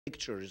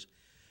pictures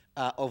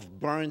of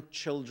burnt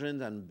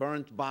children and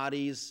burnt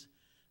bodies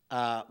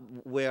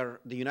where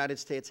the United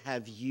States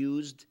have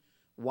used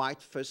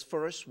white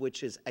phosphorus,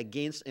 which is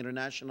against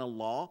international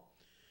law,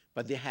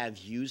 but they have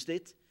used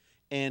it,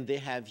 and they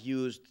have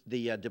used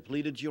the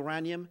depleted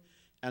uranium.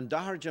 And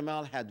Dahar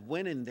Jamal had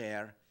went in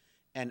there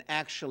and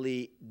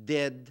actually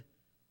did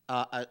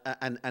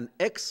an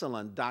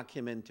excellent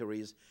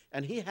documentaries,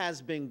 and he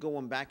has been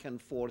going back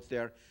and forth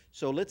there.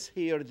 So let's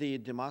hear the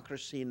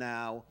Democracy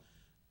Now!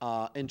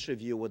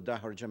 Interview with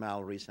Dahar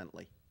Jamal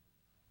recently.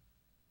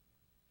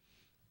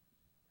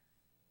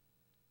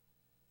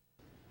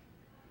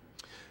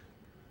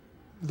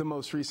 The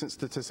most recent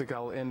statistic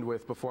I'll end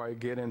with before I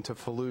get into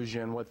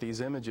Falujah and what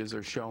these images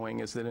are showing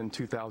is that in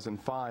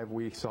 2005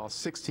 we saw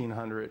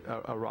 1,600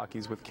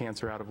 Iraqis with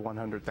cancer out of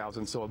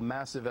 100,000, so a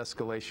massive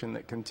escalation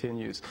that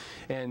continues.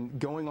 And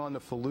going on to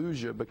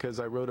Falujah,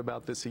 because I wrote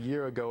about this a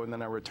year ago and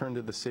then I returned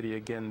to the city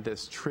again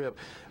this trip,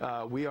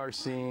 we are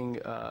seeing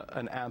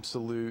an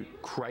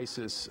absolute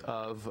crisis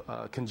of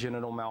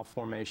congenital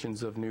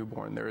malformations of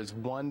newborn. There is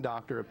one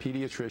doctor, a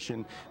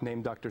pediatrician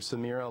named Dr.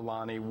 Samira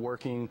Alani,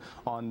 working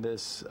on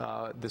this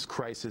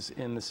crisis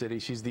in the city.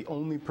 She's the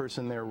only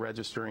person there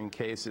registering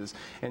cases,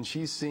 and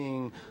she's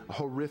seeing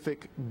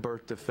horrific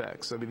birth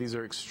defects. I mean, these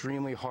are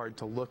extremely hard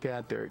to look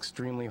at. They're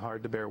extremely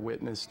hard to bear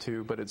witness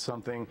to, but it's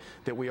something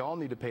that we all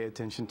need to pay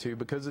attention to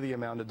because of the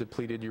amount of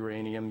depleted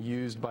uranium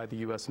used by the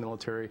U.S.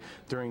 military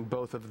during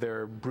both of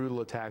their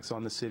brutal attacks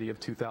on the city of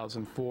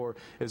 2004,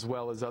 as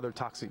well as other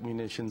toxic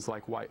munitions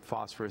like white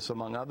phosphorus,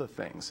 among other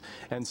things.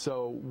 And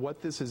so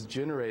what this has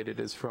generated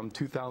is from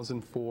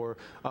 2004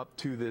 up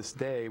to this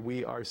day,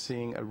 we are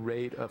seeing a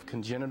rate of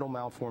congenital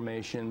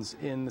malformations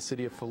in the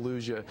city of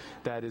Falujah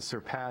that is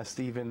surpassed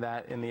even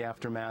that in the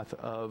aftermath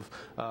of,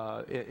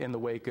 in the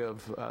wake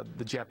of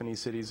the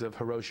Japanese cities of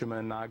Hiroshima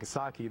and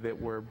Nagasaki that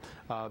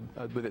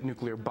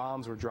nuclear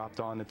bombs were dropped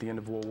on at the end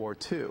of World War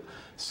II.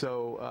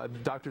 So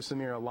Dr.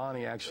 Samir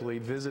Alani actually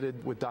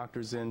visited with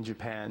doctors in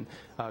Japan,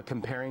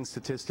 comparing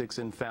statistics,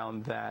 and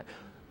found that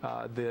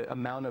the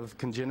amount of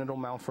congenital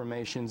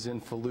malformations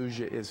in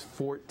Falujah is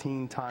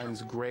 14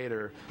 times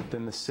greater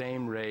than the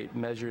same rate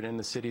measured in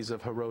the cities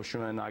of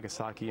Hiroshima and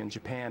Nagasaki in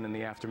Japan in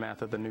the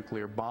aftermath of the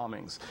nuclear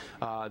bombings.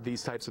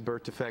 These types of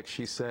birth defects,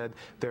 she said,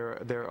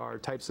 there are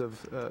types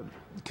of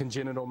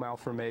congenital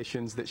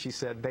malformations that she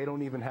said they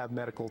don't even have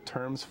medical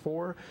terms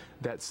for,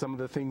 that some of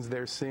the things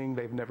they're seeing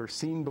they've never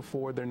seen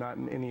before. They're not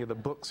in any of the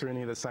books or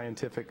any of the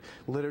scientific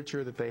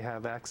literature that they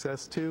have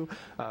access to.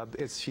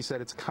 She said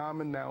it's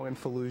common now in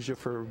Falujah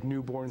for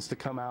newborns to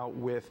come out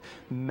with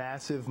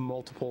massive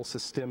multiple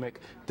systemic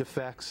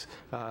defects,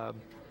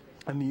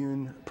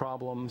 immune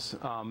problems,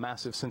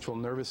 massive central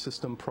nervous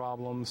system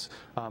problems,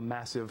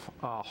 massive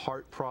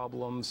heart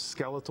problems,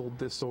 skeletal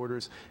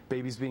disorders,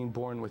 babies being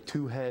born with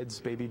two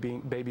heads,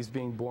 babies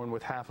being born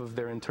with half of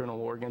their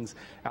internal organs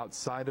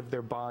outside of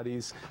their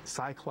bodies,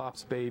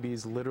 cyclops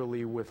babies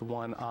literally with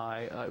one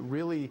eye,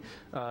 really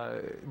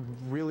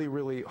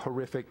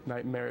horrific,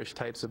 nightmarish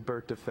types of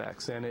birth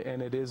defects, and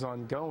it is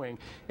ongoing.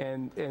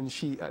 And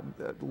she,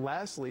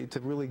 lastly, to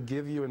really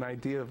give you an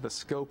idea of the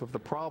scope of the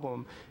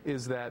problem,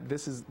 is that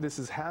this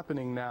is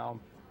happening now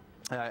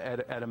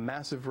at a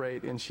massive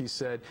rate, and she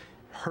said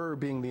her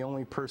being the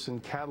only person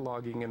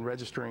cataloging and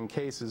registering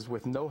cases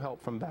with no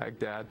help from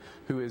Baghdad,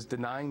 who is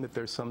denying that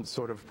there's some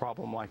sort of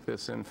problem like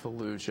this in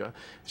Falujah.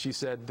 She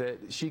said that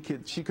she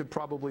could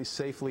probably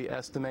safely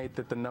estimate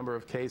that the number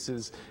of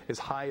cases, as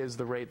high as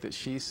the rate that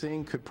she's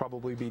seeing, could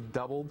probably be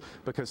doubled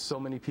because so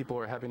many people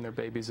are having their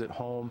babies at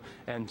home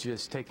and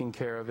just taking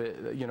care of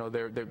it. You know,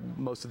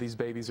 most of these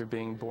babies are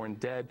being born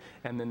dead,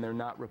 and then they're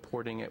not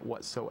reporting it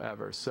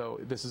whatsoever.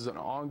 So this is an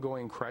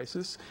ongoing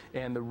crisis,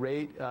 and the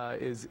rate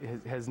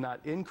has not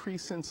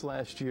increased since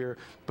last year,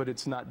 but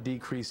it's not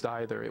decreased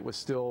either. It was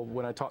still,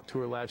 when I talked to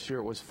her last year,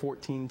 it was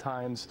 14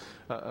 times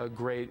a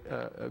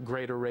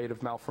greater rate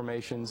of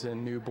malformations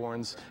in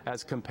newborns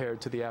as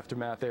compared to the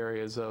aftermath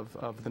areas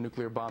of the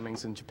nuclear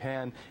bombings in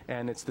Japan,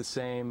 and it's the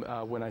same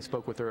when I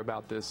spoke with her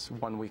about this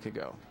 1 week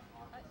ago.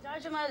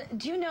 Jamal,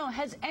 do you know,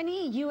 has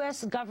any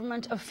U.S.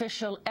 government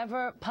official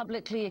ever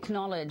publicly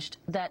acknowledged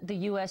that the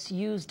U.S.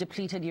 used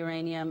depleted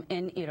uranium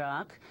in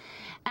Iraq?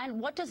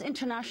 And what does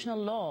international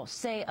law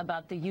say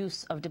about the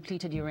use of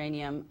depleted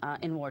uranium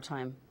in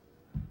wartime?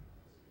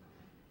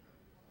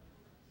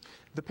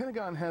 The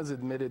Pentagon has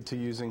admitted to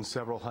using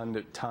several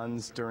hundred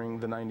tons during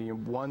the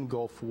 '91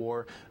 Gulf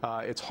War.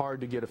 It's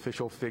hard to get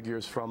official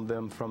figures from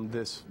them from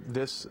this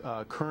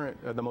current,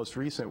 the most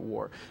recent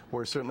war,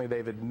 where certainly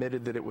they've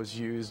admitted that it was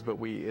used, but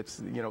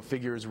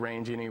figures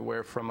range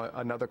anywhere from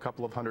another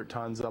couple of hundred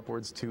tons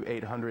upwards to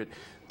 800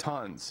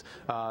 tons.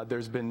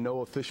 There's been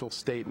no official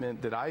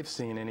statement that I've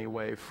seen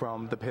anyway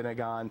from the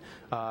Pentagon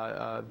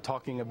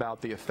talking about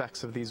the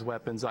effects of these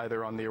weapons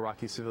either on the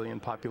Iraqi civilian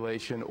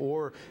population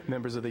or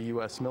members of the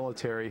U.S.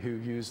 military who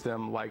use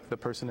them, like the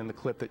person in the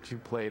clip that you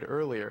played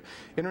earlier.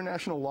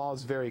 International law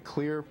is very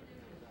clear.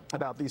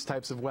 about these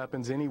types of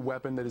weapons. Any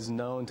weapon that is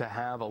known to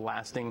have a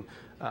lasting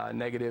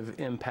negative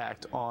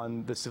impact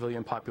on the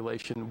civilian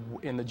population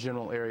in the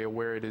general area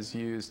where it is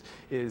used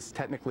is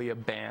technically a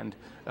banned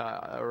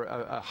or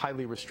a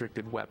highly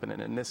restricted weapon.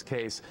 And in this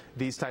case,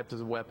 these types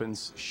of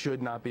weapons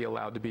should not be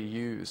allowed to be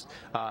used.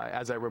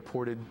 As I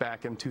reported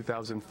back in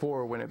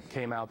 2004 when it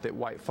came out that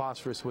white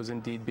phosphorus was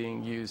indeed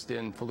being used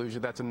in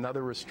Falujah, that's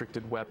another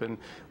restricted weapon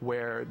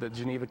where the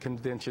Geneva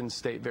Conventions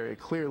state very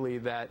clearly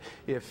that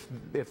if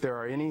there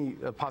are any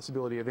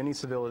possibility of any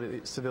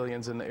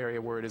civilians in the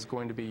area where it is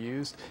going to be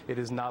used, it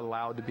is not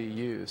allowed to be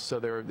used. So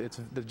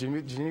the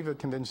Geneva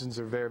Conventions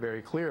are very,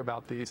 very clear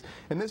about these.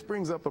 And this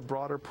brings up a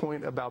broader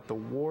point about the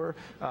war.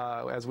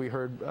 As we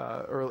heard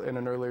in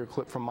an earlier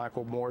clip from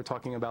Michael Moore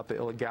talking about the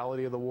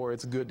illegality of the war,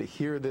 it's good to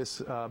hear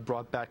this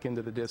brought back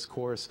into the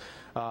discourse.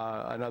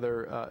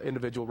 Another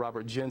individual,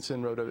 Robert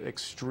Jensen, wrote an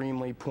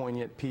extremely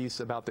poignant piece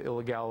about the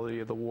illegality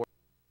of the war.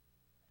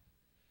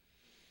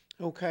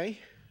 Okay.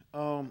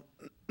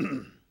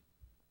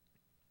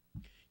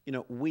 You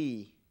know,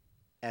 we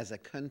as a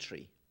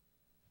country,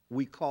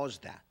 we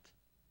caused that.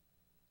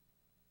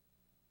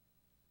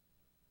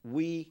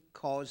 We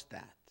caused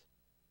that.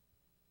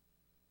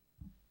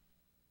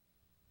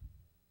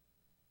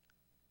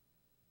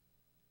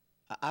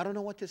 I don't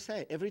know what to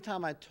say. Every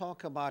time I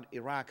talk about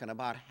Iraq and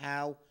about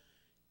how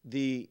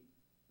the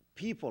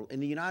people in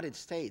the United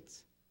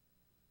States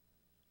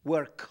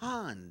were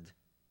conned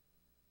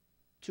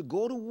to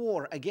go to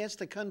war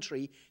against a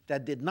country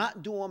that did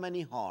not do them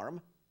any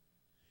harm,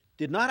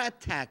 did not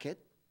attack it.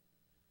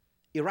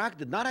 Iraq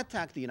did not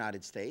attack the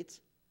United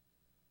States.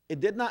 It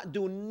did not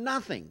do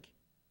nothing.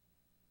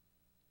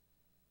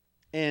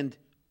 And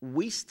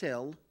we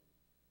still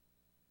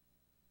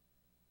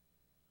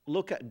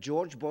look at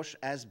George Bush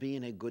as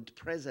being a good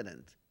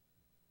president.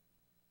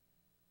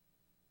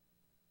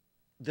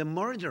 The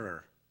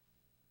murderer,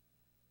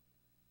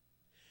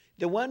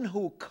 the one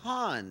who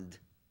conned.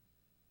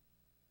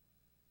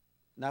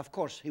 Now, of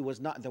course, he was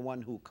not the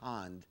one who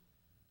conned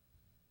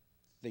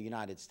the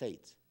United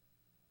States.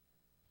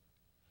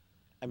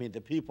 I mean,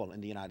 the people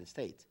in the United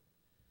States.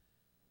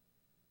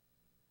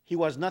 He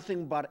was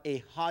nothing but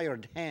a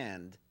hired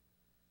hand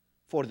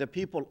for the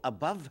people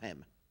above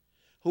him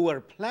who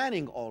were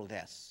planning all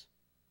this.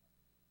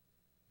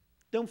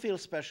 Don't feel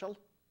special,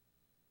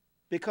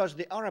 because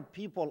the Arab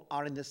people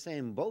are in the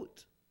same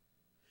boat.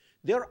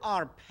 There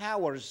are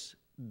powers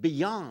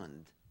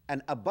beyond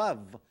and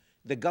above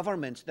the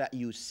governments that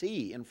you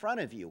see in front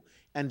of you.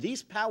 And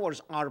these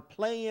powers are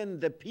playing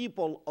the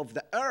people of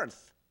the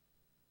earth.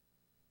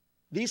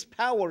 These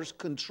powers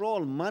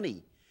control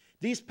money.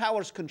 These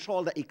powers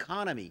control the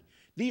economy.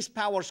 These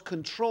powers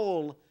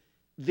control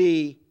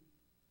the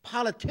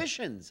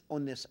politicians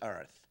on this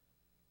earth.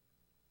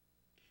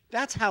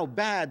 That's how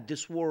bad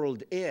this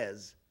world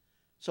is.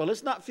 So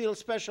let's not feel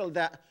special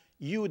that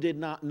you did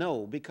not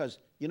know, because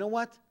you know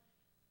what?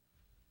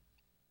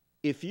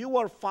 If you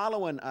were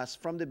following us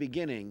from the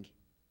beginning,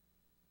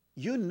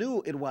 you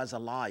knew it was a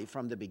lie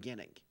from the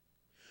beginning.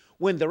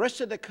 When the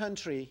rest of the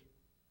country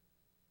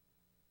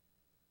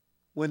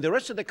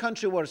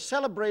were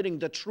celebrating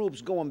the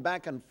troops going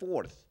back and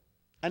forth,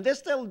 and they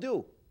still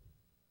do.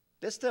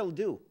 They still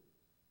do.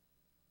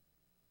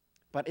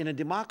 But in a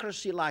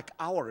democracy like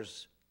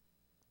ours,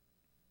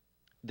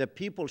 the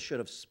people should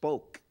have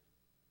spoke.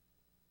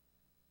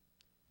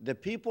 The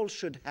people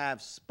should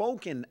have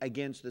spoken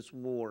against this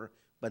war,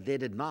 but they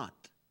did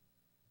not.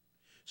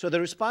 So the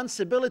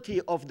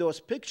responsibility of those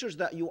pictures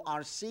that you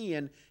are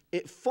seeing,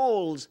 it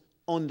falls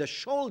on the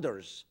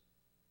shoulders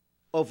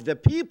of the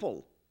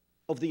people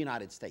of the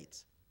United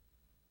States.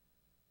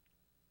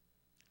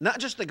 Not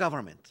just the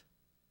government.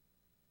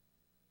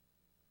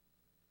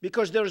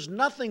 Because there's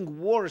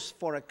nothing worse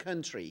for a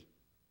country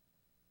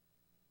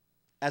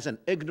as an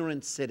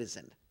ignorant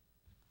citizen.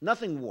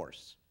 Nothing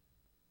worse.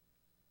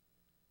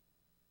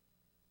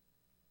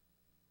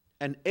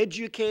 An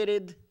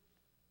educated,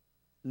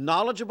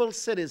 knowledgeable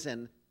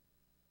citizen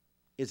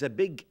is a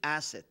big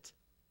asset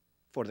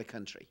for the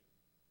country.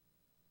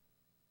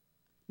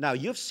 Now,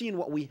 you've seen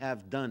what we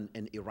have done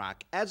in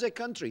Iraq as a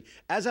country,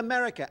 as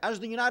America,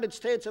 as the United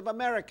States of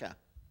America.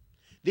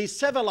 The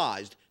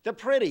civilized, the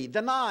pretty,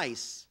 the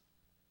nice.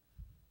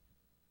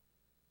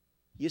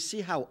 You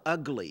see how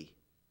ugly.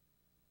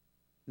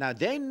 Now,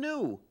 they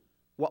knew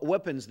what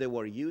weapons they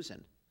were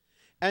using,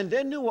 and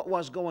they knew what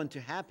was going to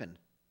happen,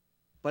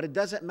 but it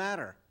doesn't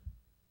matter.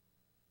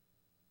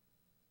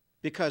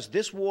 Because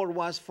this war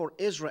was for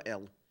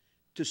Israel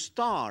to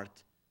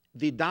start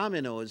the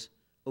dominoes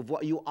of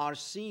what you are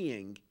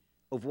seeing,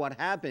 of what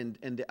happened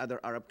in the other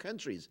Arab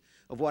countries,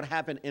 of what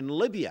happened in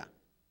Libya,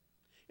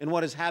 and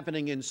what is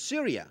happening in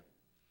Syria,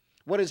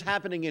 what is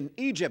happening in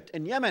Egypt,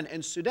 in Yemen,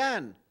 in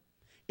Sudan,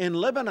 in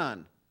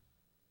Lebanon,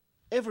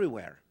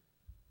 everywhere.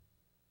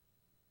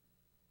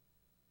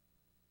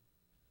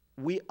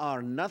 We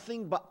are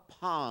nothing but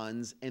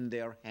pawns in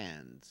their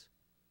hands.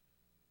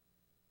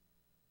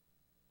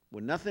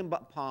 We're nothing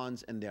but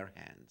pawns in their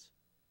hands.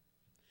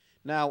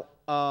 Now,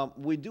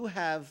 we do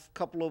have a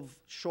couple of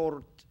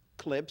short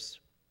clips.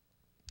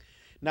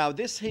 Now,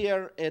 this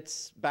here,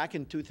 it's back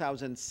in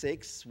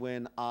 2006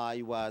 when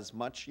I was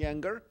much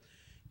younger,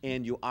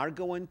 and you are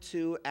going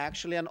to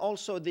actually, and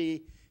also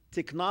the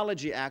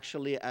technology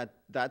actually at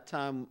that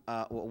time,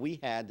 what we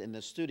had in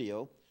the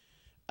studio,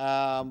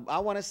 I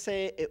want to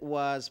say it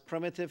was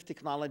primitive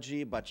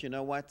technology, but you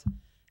know what?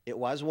 It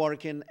was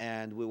working,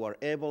 and we were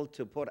able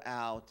to put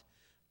out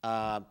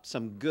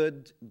some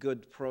good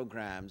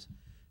programs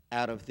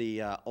out of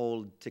the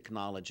old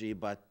technology.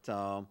 But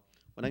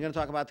when I'm going to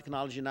talk about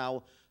technology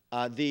now,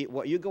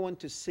 what you're going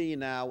to see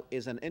now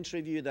is an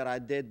interview that I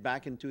did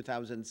back in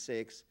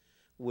 2006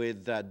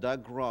 with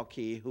Doug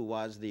Rocky, who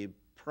was the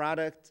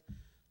project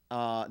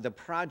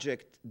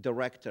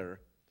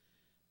director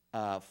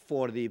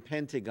for the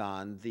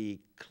Pentagon, the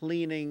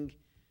cleaning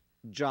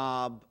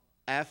job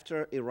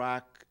after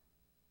Iraq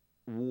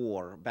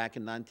war back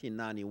in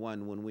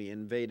 1991 when we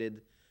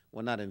invaded,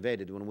 well, not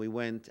invaded, when we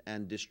went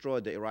and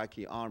destroyed the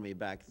Iraqi army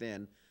back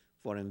then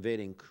for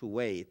invading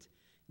Kuwait.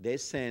 They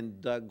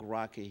sent Doug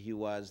Rocky. He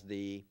was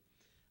the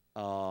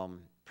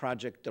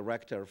project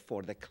director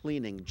for the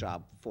cleaning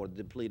job for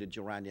depleted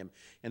uranium.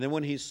 And then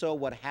when he saw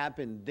what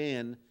happened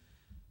then,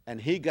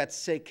 and he got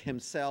sick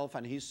himself,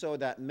 and he saw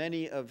that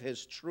many of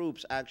his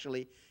troops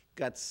actually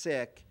got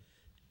sick,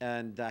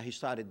 and he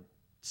started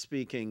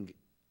speaking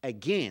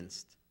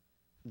against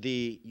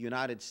the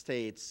United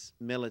States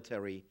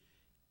military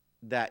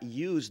that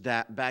used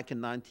that back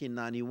in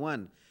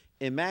 1991.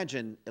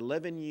 Imagine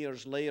 11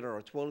 years later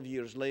or 12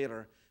 years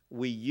later,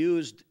 we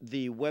used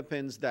the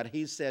weapons that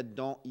he said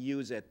don't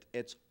use it.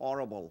 It's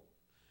horrible.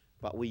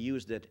 But we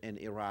used it in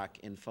Iraq,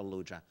 in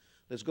Fallujah.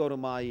 Let's go to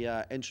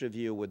my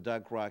interview with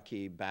Doug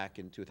Rocky back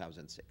in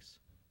 2006.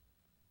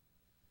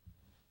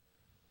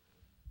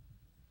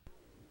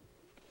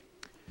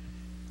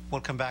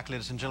 Welcome back,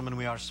 ladies and gentlemen.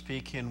 We are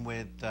speaking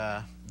with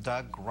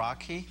Doug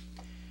Rocky.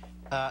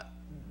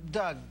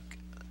 Doug,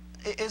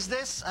 is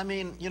this, I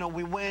mean, you know,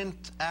 we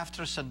went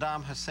after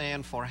Saddam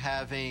Hussein for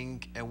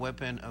having a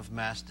weapon of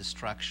mass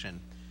destruction.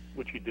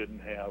 Which he didn't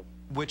have.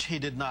 Which he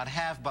did not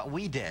have, but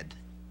we did.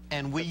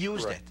 And we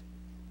used it.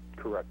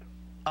 Correct.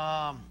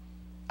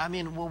 I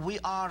mean, well, we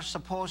are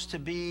supposed to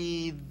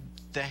be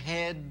the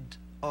head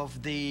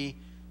of the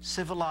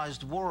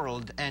civilized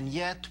world, and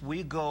yet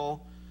we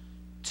go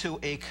to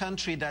a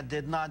country that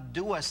did not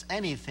do us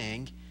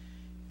anything,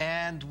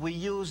 and we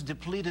use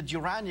depleted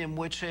uranium,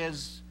 which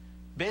is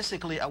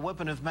basically a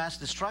weapon of mass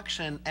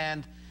destruction,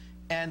 and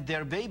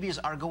their babies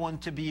are going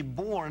to be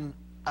born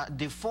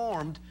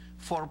deformed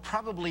for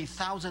probably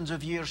thousands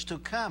of years to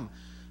come.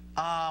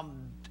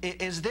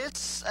 Is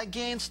this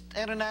against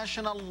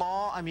international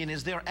law? I mean,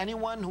 is there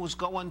anyone who's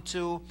going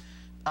to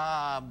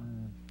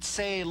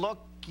say, look,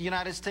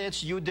 United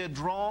States, you did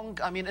wrong?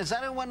 I mean, is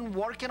anyone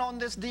working on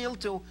this deal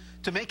to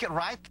make it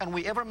right? Can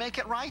we ever make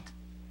it right?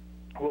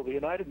 Well, the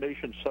United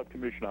Nations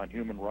Subcommission on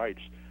Human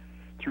Rights,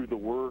 through the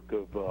work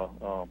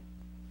of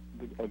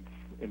an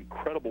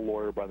incredible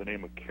lawyer by the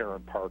name of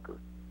Karen Parker,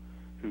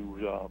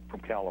 who's from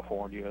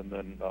California, and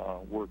then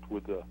worked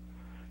with the,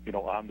 you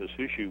know, on this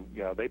issue.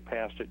 Yeah, they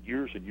passed it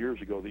years and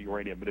years ago that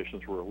uranium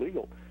munitions were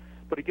illegal.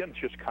 But again, it's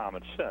just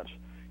common sense.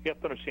 You have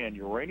to understand,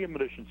 uranium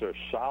munitions are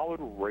solid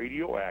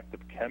radioactive,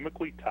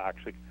 chemically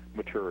toxic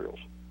materials.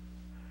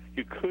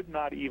 You could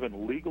not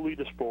even legally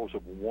dispose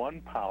of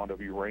 1 pound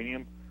of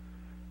uranium,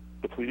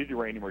 depleted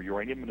uranium or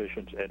uranium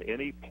munitions at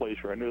any place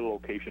or any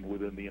location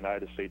within the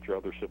United States or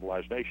other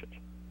civilized nations.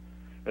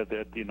 That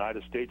the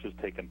United States has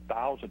taken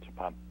thousands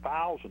upon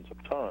thousands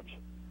of tons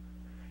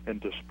and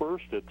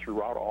dispersed it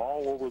throughout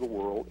all over the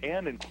world,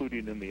 and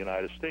including in the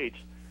United States,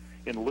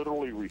 and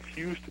literally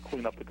refused to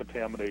clean up the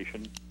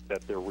contamination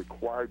that they're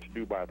required to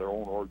do by their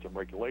own orders and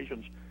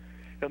regulations,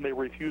 and they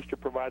refuse to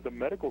provide the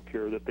medical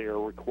care that they are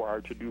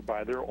required to do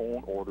by their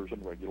own orders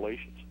and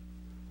regulations.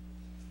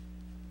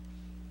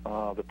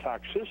 The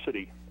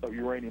toxicity of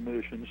uranium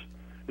munitions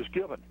is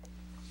given.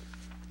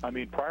 I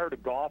mean, prior to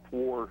Gulf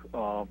War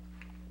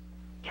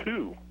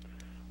II,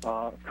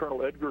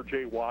 Colonel Edgar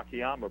J.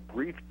 Wakayama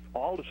briefed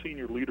all the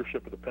senior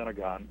leadership of the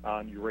Pentagon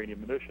on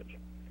uranium munitions.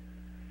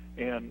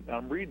 And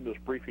I'm reading this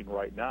briefing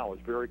right now.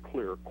 It's very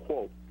clear,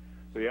 quote,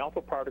 the alpha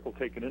particle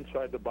taken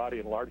inside the body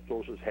in large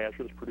doses is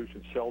hazardous,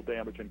 producing cell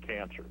damage and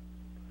cancer.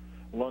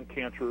 Lung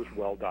cancer is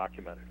well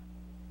documented.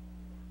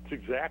 It's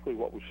exactly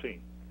what we've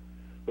seen.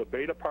 The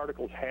beta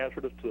particle is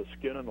hazardous to the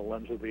skin and the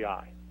lens of the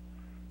eye.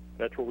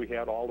 That's where we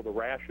had all of the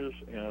rashes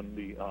and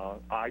the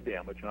eye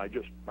damage. And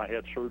I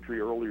had surgery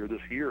earlier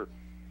this year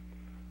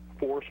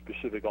for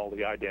specific all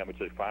the eye damage.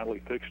 They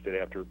finally fixed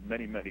it after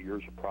many, many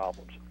years of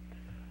problems.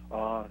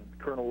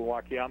 Colonel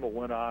Wakayama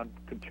went on,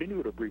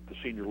 continued to brief the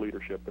senior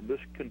leadership, and this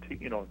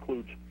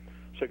includes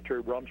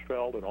Secretary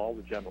Rumsfeld and all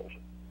the generals.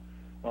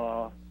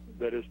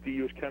 That is,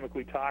 DU is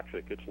chemically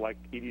toxic. It's like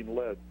eating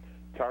lead.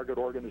 Target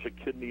organ is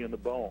a kidney in the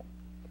bone.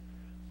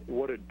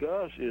 What it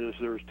does is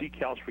there's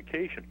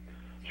decalcification.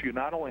 So you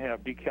not only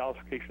have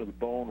decalcification of the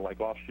bone, like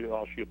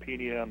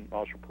osteopenia and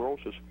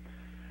osteoporosis,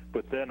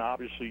 but then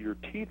obviously your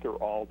teeth are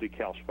all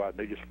decalcified.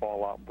 They just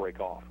fall out and break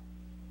off,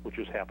 which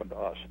has happened to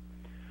us.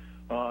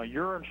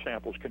 urine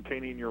samples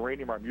containing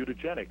uranium are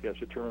mutagenic, as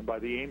determined by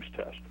the Ames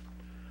test.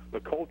 The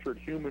cultured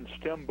human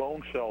stem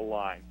bone cell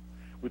line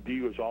with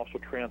DU has also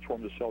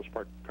transformed the cells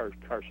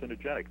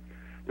carcinogenic.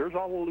 There's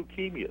all the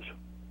leukemias.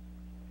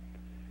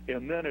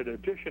 And then in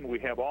addition, we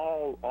have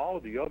all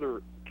of the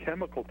other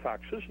chemical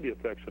toxicity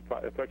effects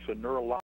of neurological